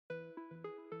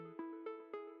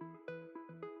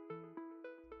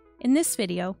In this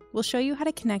video, we'll show you how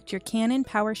to connect your Canon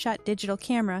PowerShot digital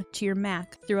camera to your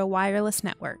Mac through a wireless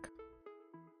network.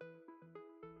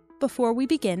 Before we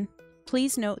begin,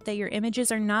 please note that your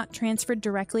images are not transferred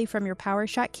directly from your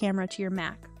PowerShot camera to your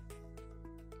Mac.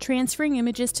 Transferring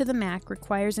images to the Mac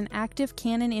requires an active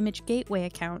Canon Image Gateway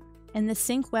account, and the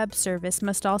Sync web service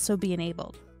must also be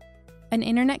enabled. An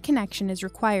internet connection is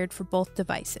required for both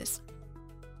devices.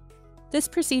 This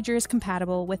procedure is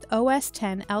compatible with OS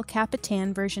X El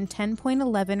Capitan version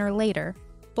 10.11 or later,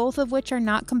 both of which are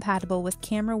not compatible with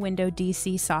Camera Window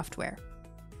DC software.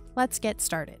 Let's get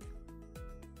started.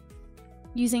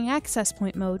 Using access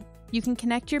point mode, you can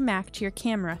connect your Mac to your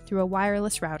camera through a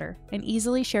wireless router and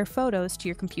easily share photos to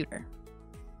your computer.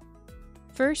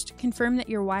 First, confirm that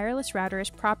your wireless router is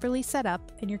properly set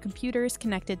up and your computer is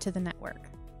connected to the network.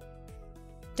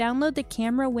 Download the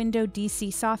Camera Window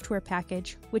DC software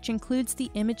package, which includes the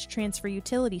image transfer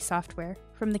utility software,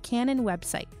 from the Canon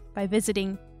website by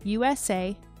visiting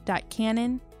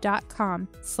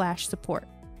usa.canon.com/support.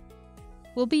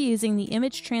 We'll be using the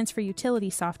image transfer utility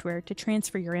software to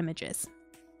transfer your images.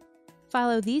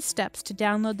 Follow these steps to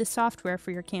download the software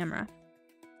for your camera.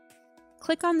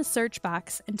 Click on the search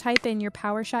box and type in your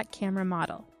PowerShot camera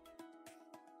model.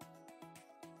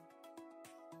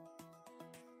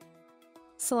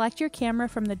 Select your camera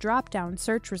from the drop-down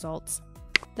search results,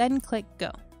 then click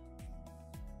Go.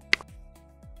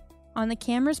 On the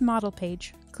camera's model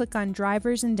page, click on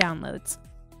Drivers and Downloads.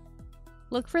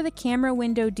 Look for the Camera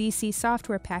Window DC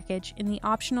software package in the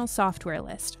optional software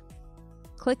list.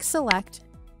 Click Select,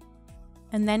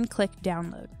 and then click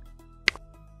Download.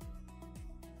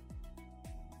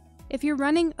 If you're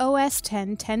running OS X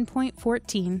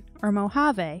 10.14 or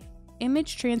Mojave,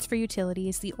 Image Transfer Utility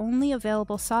is the only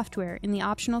available software in the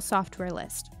optional software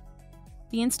list.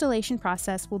 The installation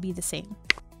process will be the same.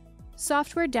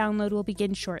 Software download will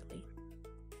begin shortly.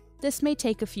 This may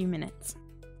take a few minutes.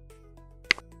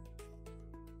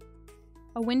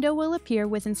 A window will appear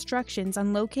with instructions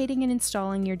on locating and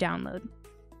installing your download.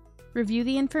 Review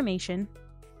the information,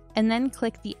 and then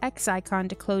click the X icon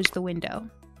to close the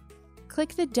window.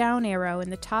 Click the down arrow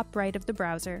in the top right of the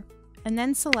browser, and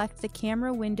then select the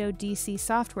Camera Window DC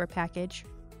software package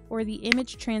or the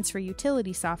Image Transfer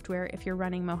Utility software if you're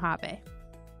running Mojave.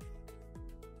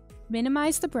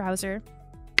 Minimize the browser,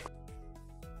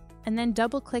 and then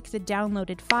double-click the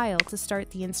downloaded file to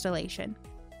start the installation.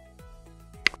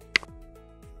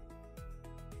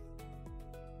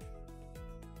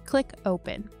 Click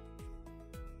Open.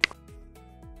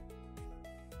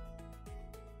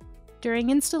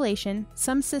 During installation,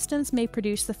 some systems may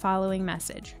produce the following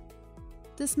message.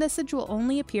 This message will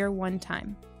only appear one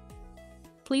time.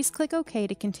 Please click OK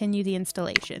to continue the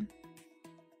installation.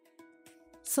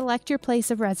 Select your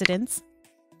place of residence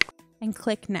and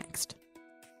click Next.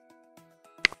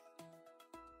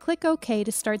 Click OK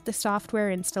to start the software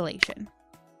installation.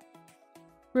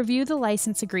 Review the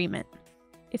license agreement.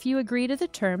 If you agree to the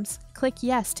terms, click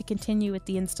Yes to continue with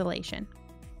the installation.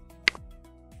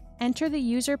 Enter the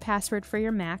user password for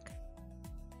your Mac,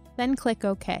 then click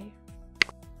OK.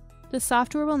 The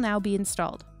software will now be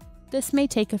installed. This may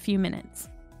take a few minutes.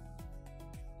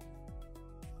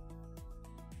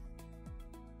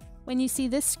 When you see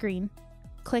this screen,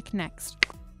 click Next.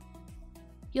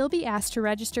 You'll be asked to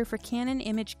register for Canon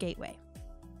Image Gateway.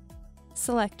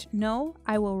 Select No,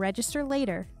 I will register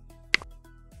later,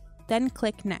 then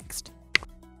click Next.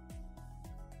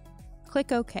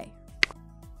 Click OK.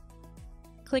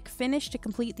 Click Finish to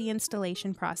complete the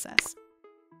installation process.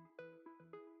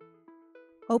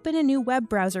 Open a new web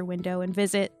browser window and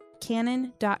visit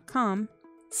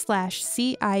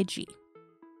canon.com/CIG.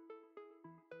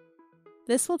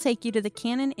 This will take you to the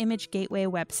Canon Image Gateway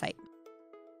website.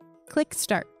 Click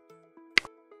Start.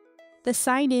 The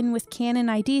Sign In with Canon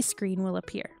ID screen will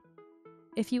appear.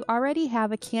 If you already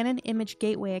have a Canon Image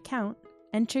Gateway account,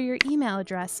 enter your email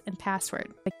address and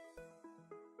password.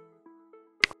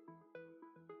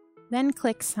 Then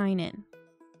click Sign In.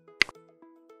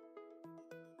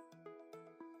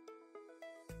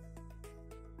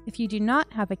 If you do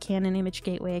not have a Canon Image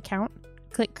Gateway account,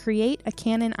 click Create a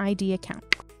Canon ID account.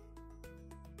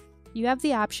 You have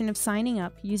the option of signing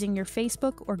up using your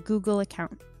Facebook or Google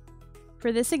account.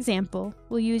 For this example,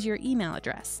 we'll use your email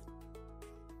address.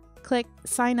 Click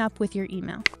Sign Up with your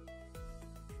email.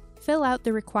 Fill out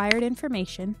the required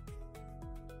information,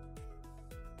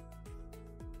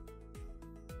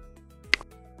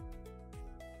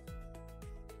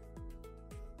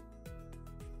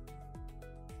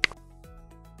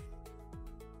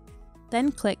 then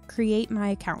click Create My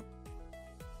Account.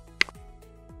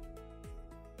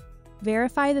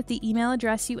 Verify that the email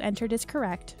address you entered is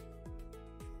correct,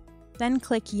 Then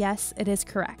click Yes, it is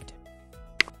correct.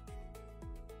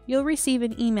 You'll receive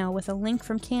an email with a link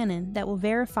from Canon that will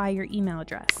verify your email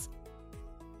address.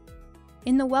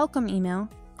 In the welcome email,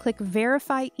 click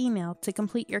Verify Email to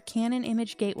complete your Canon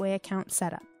Image Gateway account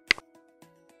setup.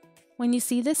 When you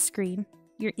see this screen,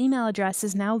 your email address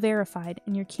is now verified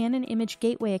and your Canon Image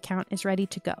Gateway account is ready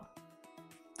to go.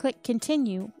 Click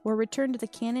Continue or return to the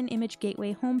Canon Image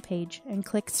Gateway homepage and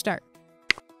click Start.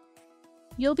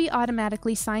 You'll be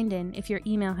automatically signed in if your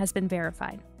email has been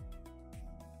verified.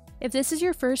 If this is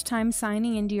your first time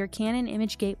signing into your Canon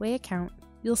Image Gateway account,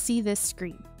 you'll see this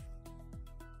screen.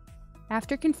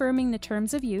 After confirming the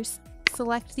terms of use,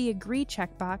 select the Agree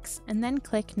checkbox and then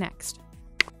click Next.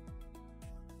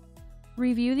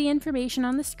 Review the information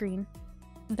on the screen,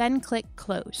 then click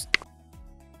Close.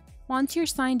 Once you're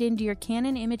signed into your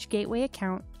Canon Image Gateway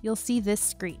account, you'll see this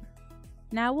screen.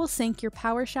 Now we'll sync your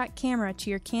PowerShot camera to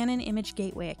your Canon Image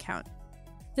Gateway account.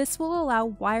 This will allow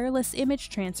wireless image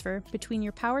transfer between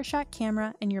your PowerShot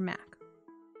camera and your Mac.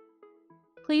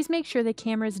 Please make sure the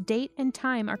camera's date and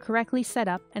time are correctly set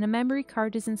up and a memory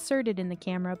card is inserted in the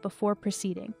camera before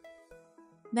proceeding.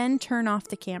 Then turn off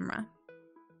the camera.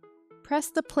 Press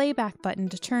the playback button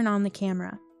to turn on the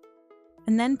camera,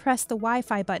 and then press the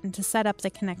Wi-Fi button to set up the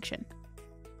connection.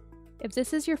 If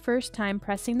this is your first time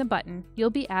pressing the button,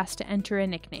 you'll be asked to enter a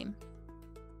nickname.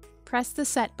 Press the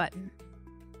Set button.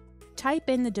 Type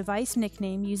in the device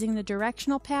nickname using the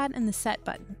directional pad and the Set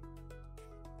button.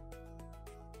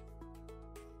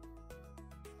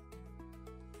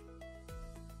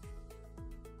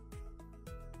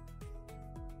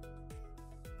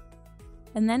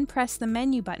 And then press the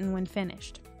menu button when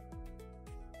finished.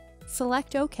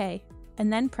 Select OK,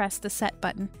 and then press the Set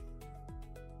button.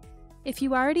 If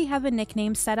you already have a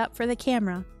nickname set up for the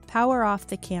camera, power off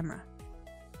the camera.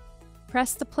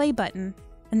 Press the Play button,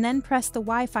 and then press the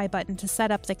Wi-Fi button to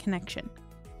set up the connection.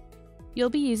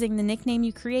 You'll be using the nickname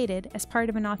you created as part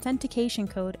of an authentication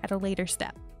code at a later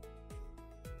step.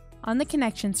 On the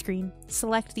connection screen,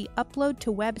 select the Upload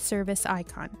to Web Service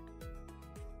icon.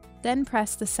 Then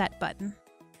press the Set button.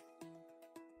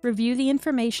 Review the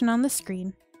information on the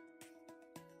screen.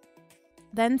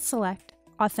 Then select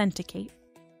Authenticate.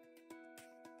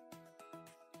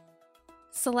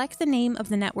 Select the name of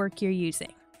the network you're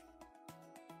using.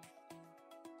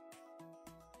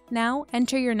 Now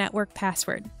enter your network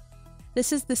password.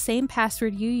 This is the same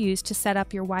password you used to set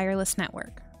up your wireless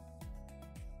network.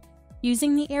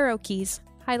 Using the arrow keys,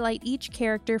 highlight each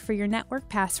character for your network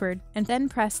password and then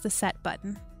press the Set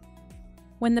button.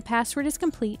 When the password is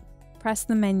complete, press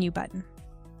the Menu button.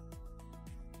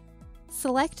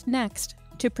 Select Next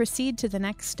to proceed to the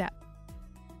next step.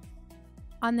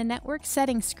 On the network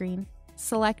settings screen,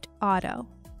 select Auto.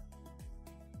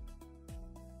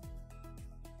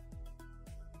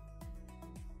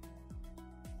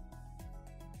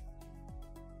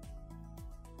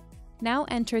 Now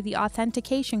enter the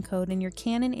authentication code in your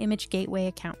Canon Image Gateway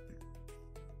account.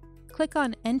 Click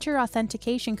on Enter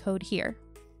Authentication Code here.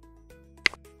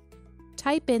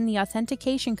 Type in the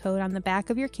authentication code on the back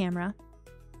of your camera,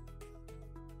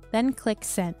 then click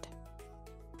Send.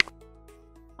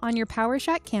 On your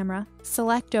PowerShot camera,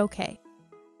 select OK.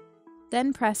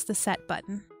 Then press the Set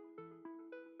button.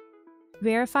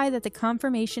 Verify that the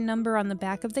confirmation number on the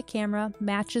back of the camera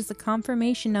matches the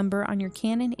confirmation number on your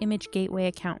Canon Image Gateway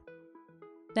account.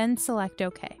 Then select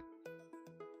OK.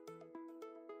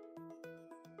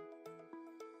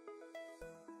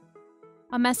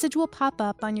 A message will pop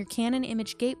up on your Canon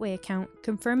Image Gateway account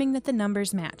confirming that the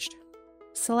numbers matched.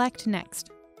 Select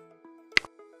Next.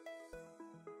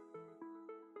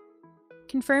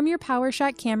 Confirm your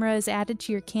PowerShot camera is added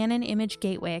to your Canon Image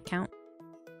Gateway account.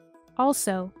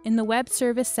 Also, in the Web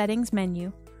Service Settings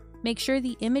menu, make sure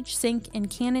the Image Sync and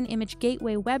Canon Image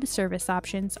Gateway Web Service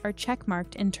options are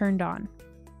checkmarked and turned on.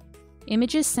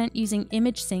 Images sent using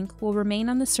Image Sync will remain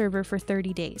on the server for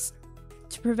 30 days.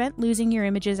 To prevent losing your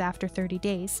images after 30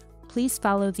 days, please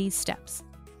follow these steps.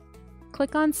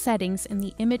 Click on Settings in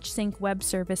the Image Sync Web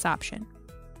Service option.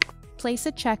 Place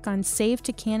a check on Save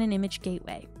to Canon Image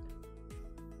Gateway.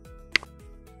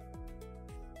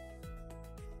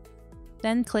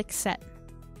 Then click Set.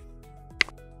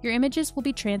 Your images will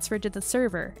be transferred to the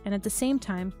server, and at the same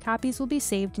time, copies will be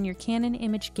saved in your Canon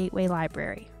Image Gateway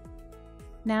library.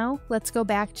 Now, let's go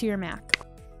back to your Mac.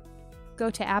 Go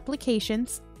to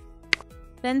Applications,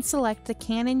 then select the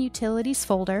Canon Utilities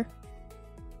folder,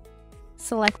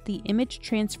 select the Image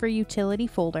Transfer Utility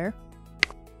folder,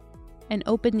 and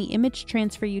open the Image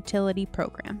Transfer Utility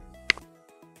program.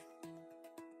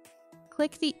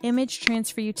 Click the Image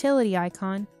Transfer Utility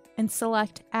icon and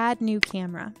select Add New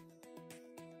Camera.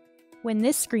 When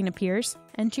this screen appears,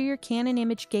 enter your Canon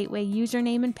Image Gateway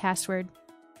username and password,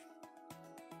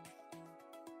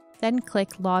 then click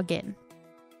Login.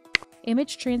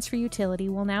 Image Transfer Utility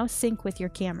will now sync with your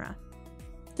camera.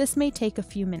 This may take a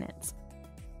few minutes.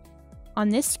 On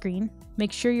this screen,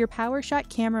 make sure your PowerShot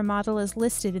camera model is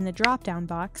listed in the drop-down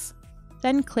box,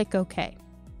 then click OK.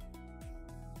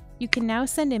 You can now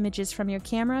send images from your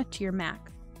camera to your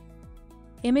Mac.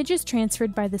 Images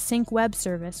transferred by the Sync web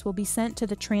service will be sent to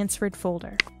the transferred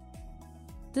folder.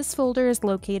 This folder is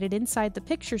located inside the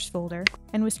Pictures folder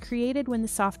and was created when the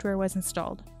software was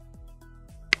installed.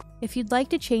 If you'd like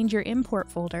to change your import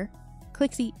folder,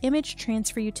 click the Image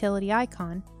Transfer Utility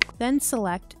icon, then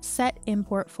select Set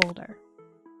Import Folder.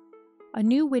 A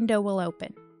new window will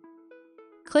open.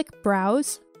 Click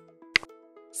Browse,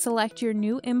 select your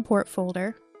new import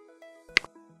folder,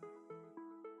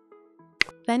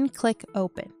 then click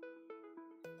Open.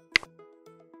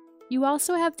 You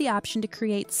also have the option to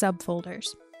create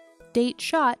subfolders. Date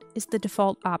Shot is the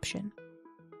default option.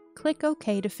 Click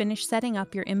OK to finish setting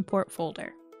up your import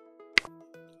folder.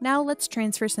 Now let's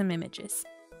transfer some images.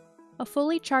 A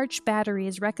fully charged battery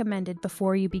is recommended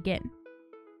before you begin.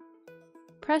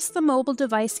 Press the Mobile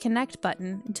Device Connect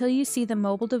button until you see the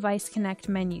Mobile Device Connect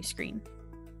menu screen.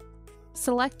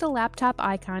 Select the laptop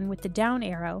icon with the down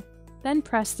arrow, then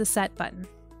press the Set button.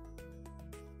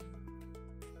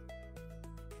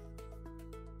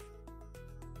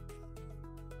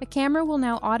 The camera will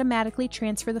now automatically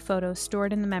transfer the photos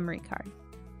stored in the memory card.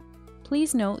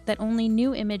 Please note that only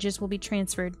new images will be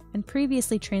transferred and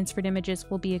previously transferred images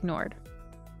will be ignored.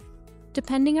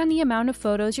 Depending on the amount of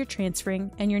photos you're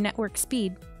transferring and your network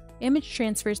speed, image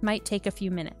transfers might take a few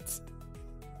minutes.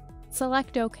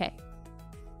 Select OK.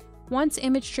 Once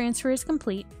image transfer is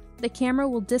complete, the camera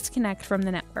will disconnect from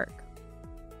the network.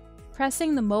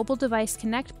 Pressing the Mobile Device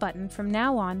Connect button from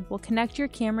now on will connect your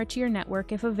camera to your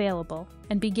network if available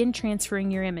and begin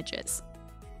transferring your images.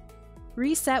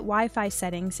 Reset Wi-Fi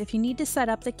settings if you need to set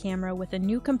up the camera with a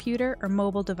new computer or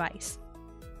mobile device.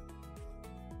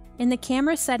 In the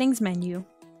Camera Settings menu,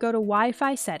 go to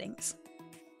Wi-Fi Settings.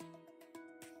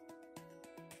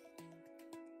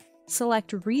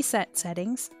 Select Reset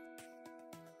Settings,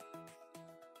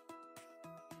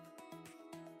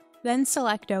 then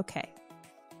select OK.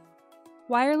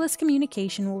 Wireless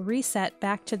communication will reset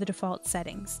back to the default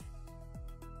settings.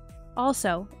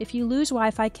 Also, if you lose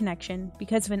Wi-Fi connection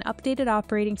because of an updated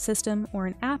operating system or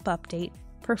an app update,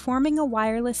 performing a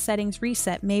wireless settings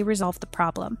reset may resolve the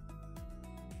problem.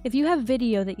 If you have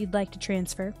video that you'd like to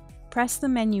transfer, press the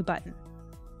menu button.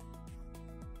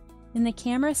 In the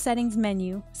Camera Settings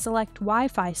menu, select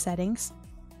Wi-Fi Settings,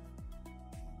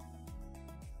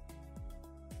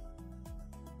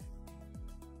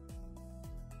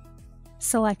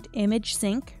 select Image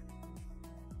Sync,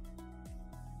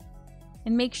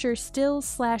 and make sure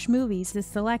Stills/Movies is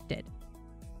selected.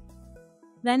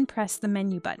 Then press the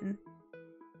menu button.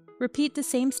 Repeat the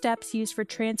same steps used for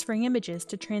transferring images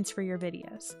to transfer your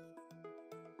videos.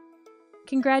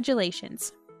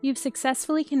 Congratulations! You've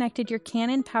successfully connected your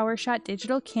Canon PowerShot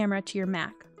digital camera to your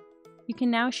Mac. You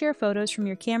can now share photos from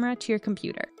your camera to your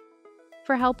computer.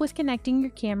 For help with connecting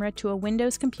your camera to a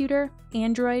Windows computer,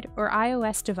 Android, or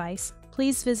iOS device,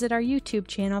 please visit our YouTube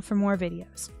channel for more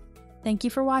videos. Thank you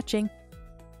for watching.